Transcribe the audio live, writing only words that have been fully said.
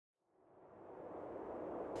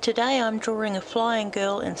Today I'm drawing a flying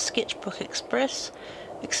girl in Sketchbook Express,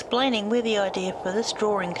 explaining where the idea for this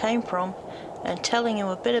drawing came from and telling you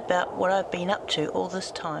a bit about what I've been up to all this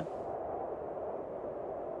time.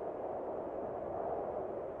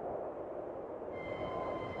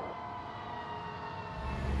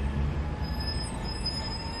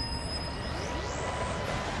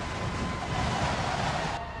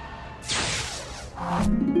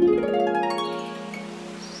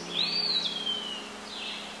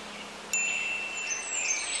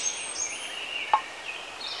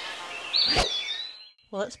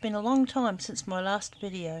 Well, it's been a long time since my last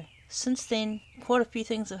video. Since then, quite a few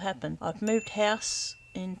things have happened. I've moved house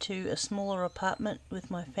into a smaller apartment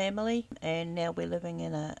with my family, and now we're living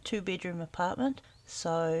in a 2-bedroom apartment.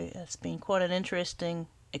 So it's been quite an interesting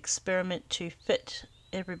experiment to fit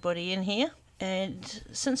everybody in here. And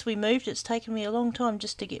since we moved, it's taken me a long time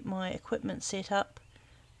just to get my equipment set up.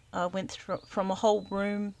 I went from a whole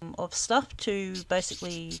room of stuff to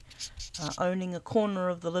basically owning a corner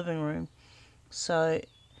of the living room. So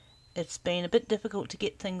it's been a bit difficult to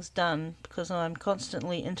get things done because I'm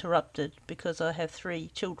constantly interrupted because I have 3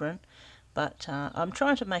 children, but I'm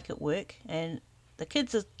trying to make it work, and the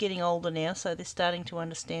kids are getting older now, so they're starting to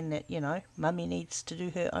understand that, you know, mummy needs to do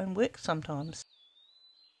her own work sometimes.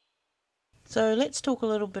 So let's talk a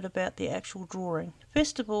little bit about the actual drawing.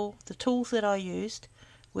 First of all, the tools that I used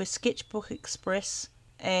were Sketchbook Express,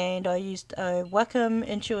 and I used a Wacom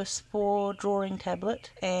Intuos 4 drawing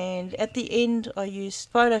tablet, and at the end I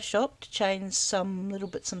used Photoshop to change some little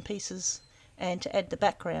bits and pieces and to add the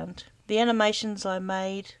background. The animations I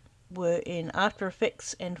made were in After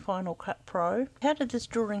Effects and Final Cut Pro. How did this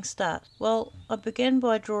drawing start? Well, I began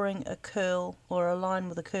by drawing a curl, or a line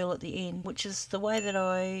with a curl at the end, which is the way that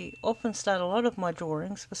I often start a lot of my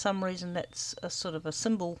drawings. For some reason that's a sort of a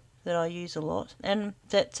symbol that I use a lot, and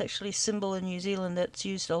that's actually a symbol in New Zealand that's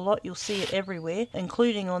used a lot. You'll see it everywhere,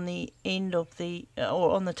 including on the end of the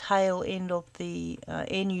or on the tail end of the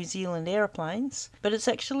Air New Zealand aeroplanes. But it's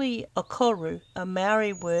actually a koru, a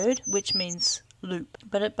Maori word which means loop,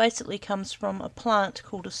 but it basically comes from a plant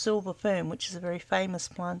called a silver fern, which is a very famous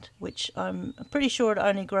plant, which I'm pretty sure it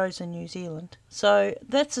only grows in New Zealand. So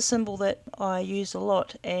that's a symbol that I use a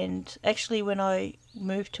lot, and actually when I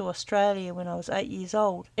moved to Australia when I was 8 years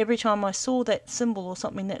old, every time I saw that symbol or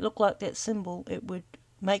something that looked like that symbol, it would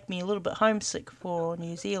make me a little bit homesick for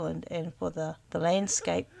New Zealand and for the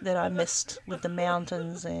landscape that I missed with the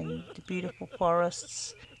mountains and the beautiful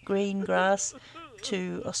forests, green grass,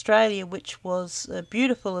 to Australia, which was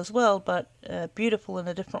beautiful as well, but beautiful in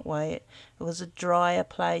a different way. It was a drier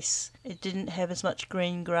place, it didn't have as much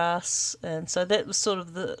green grass, and so that was sort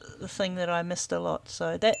of the thing that I missed a lot.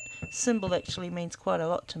 So that symbol actually means quite a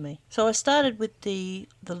lot to me. So I started with the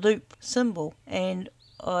loop symbol, and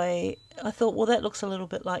I thought, well, that looks a little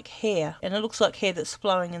bit like hair, and it looks like hair that's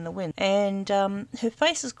flowing in the wind. And her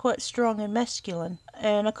face is quite strong and masculine,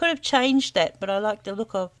 and I could have changed that, but I like the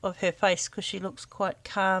look of her face because she looks quite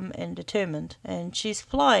calm and determined. And she's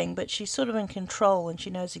flying, but she's sort of in control, and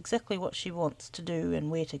she knows exactly what she wants to do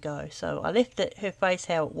and where to go. So I left her face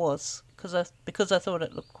how it was because I thought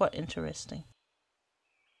it looked quite interesting.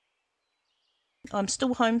 I'm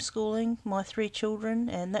still homeschooling my 3 children,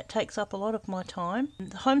 and that takes up a lot of my time.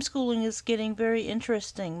 The homeschooling is getting very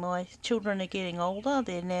interesting. My children are getting older.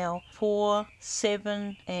 They're now 4,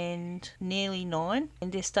 7 and nearly 9,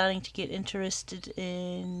 and they're starting to get interested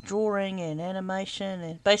in drawing and animation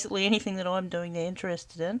and basically anything that I'm doing they're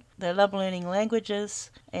interested in. They love learning languages,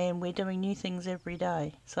 and we're doing new things every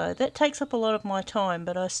day. So that takes up a lot of my time,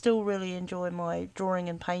 but I still really enjoy my drawing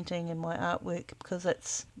and painting and my artwork because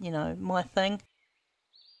that's, you know, my thing.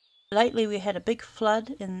 Lately we had a big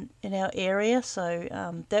flood in our area,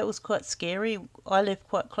 so that was quite scary. I live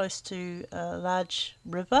quite close to a large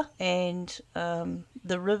river, and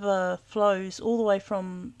the river flows all the way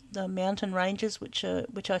from the mountain ranges, which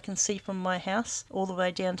I can see from my house, all the way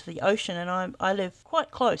down to the ocean, and I live quite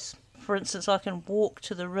close. For instance, I can walk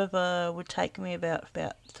to the river, would take me about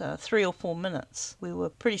 3 or 4 minutes. We were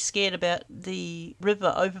pretty scared about the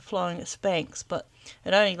river overflowing its banks, but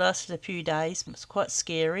it only lasted a few days. It was quite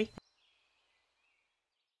scary.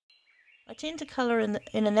 I tend to colour in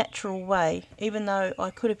a natural way, even though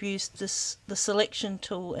I could have used the selection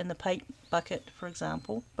tool and the paint bucket, for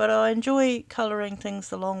example. But I enjoy colouring things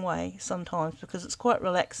the long way sometimes because it's quite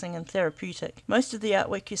relaxing and therapeutic. Most of the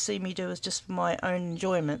artwork you see me do is just for my own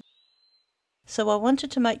enjoyment. So I wanted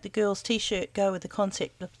to make the girl's t-shirt go with the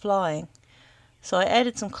concept of flying. So I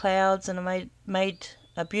added some clouds, and I made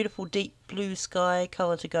a beautiful deep blue sky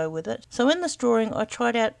colour to go with it. So in this drawing I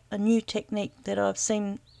tried out a new technique that I've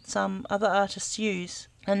seen some other artists use,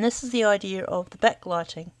 And this is the idea of the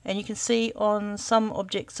backlighting, and you can see on some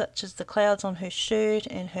objects such as the clouds on her shirt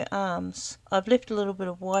and her arms, I've left a little bit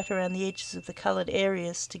of white around the edges of the coloured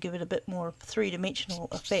areas to give it a bit more of a three-dimensional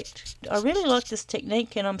effect. I really like this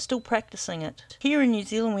technique and I'm still practicing it. Here in New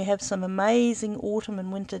Zealand we have some amazing autumn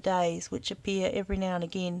and winter days which appear every now and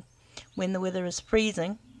again when the weather is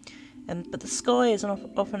freezing, but the sky is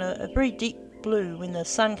often a very deep blue when the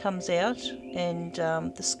sun comes out, and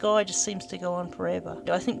the sky just seems to go on forever.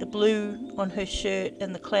 I think the blue on her shirt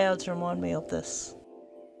and the clouds remind me of this.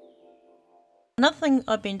 Another thing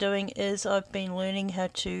I've been doing is I've been learning how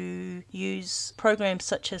to use programs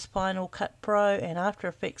such as Final Cut Pro and After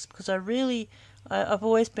Effects, because I've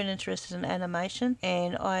always been interested in animation,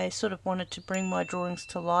 and I sort of wanted to bring my drawings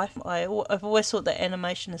to life. I've always thought that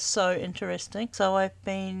animation is so interesting, so I've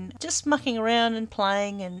been just mucking around and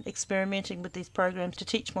playing and experimenting with these programs to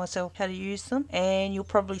teach myself how to use them, and you'll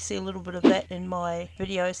probably see a little bit of that in my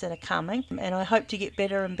videos that are coming, and I hope to get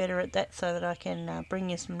better and better at that so that I can bring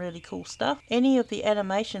you some really cool stuff. Any of the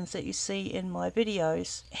animations that you see in my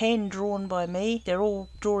videos, hand drawn by me, they're all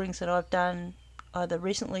drawings that I've done either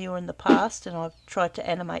recently or in the past, and I've tried to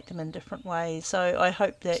animate them in different ways, so I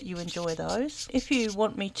hope that you enjoy those. If you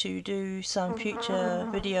want me to do some future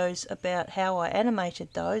videos about how I animated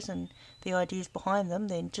those and the ideas behind them,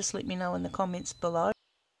 then just let me know in the comments below.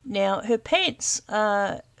 Now, her pants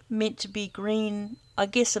are meant to be green, I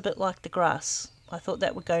guess a bit like the grass. I thought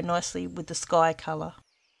that would go nicely with the sky colour.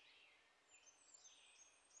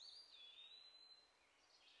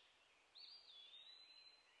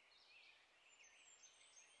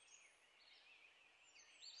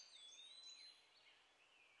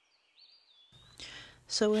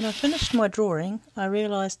 So when I finished my drawing, I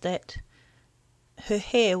realised that her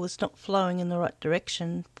hair was not flowing in the right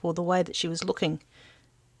direction for the way that she was looking.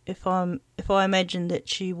 If I imagined that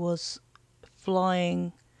she was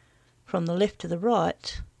flying from the left to the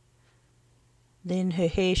right, then her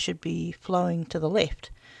hair should be flowing to the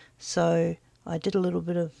left. So I did a little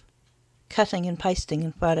bit of cutting and pasting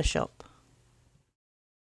in Photoshop.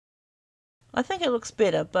 I think it looks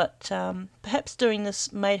better, but perhaps doing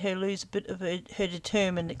this made her lose a bit of her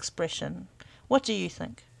determined expression. What do you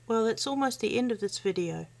think? Well, it's almost the end of this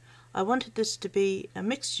video. I wanted this to be a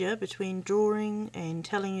mixture between drawing and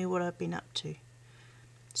telling you what I've been up to.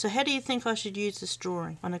 So how do you think I should use this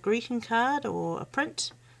drawing? On a greeting card or a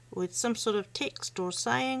print with some sort of text or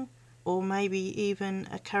saying, or maybe even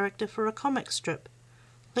a character for a comic strip?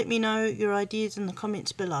 Let me know your ideas in the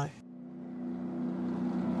comments below.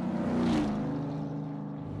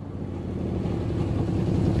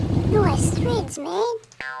 Nice threads, man.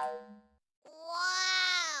 Wow!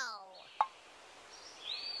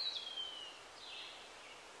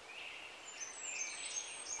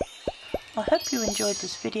 I hope you enjoyed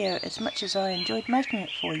this video as much as I enjoyed making it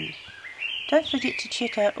for you. Don't forget to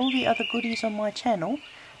check out all the other goodies on my channel,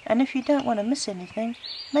 and if you don't want to miss anything,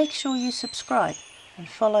 make sure you subscribe and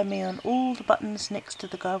follow me on all the buttons next to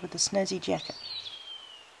the guy with the snazzy jacket.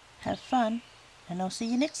 Have fun, and I'll see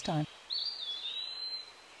you next time.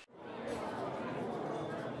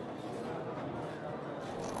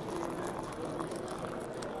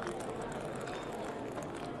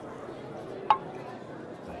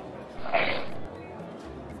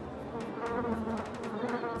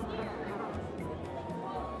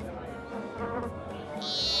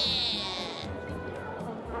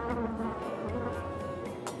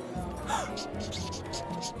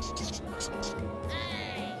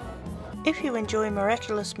 If you enjoy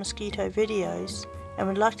Miraculous Mosquito videos and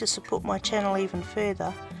would like to support my channel even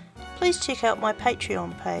further, please check out my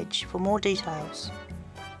Patreon page for more details.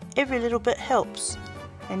 Every little bit helps,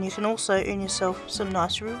 and you can also earn yourself some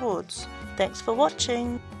nice rewards. Thanks for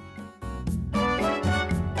watching!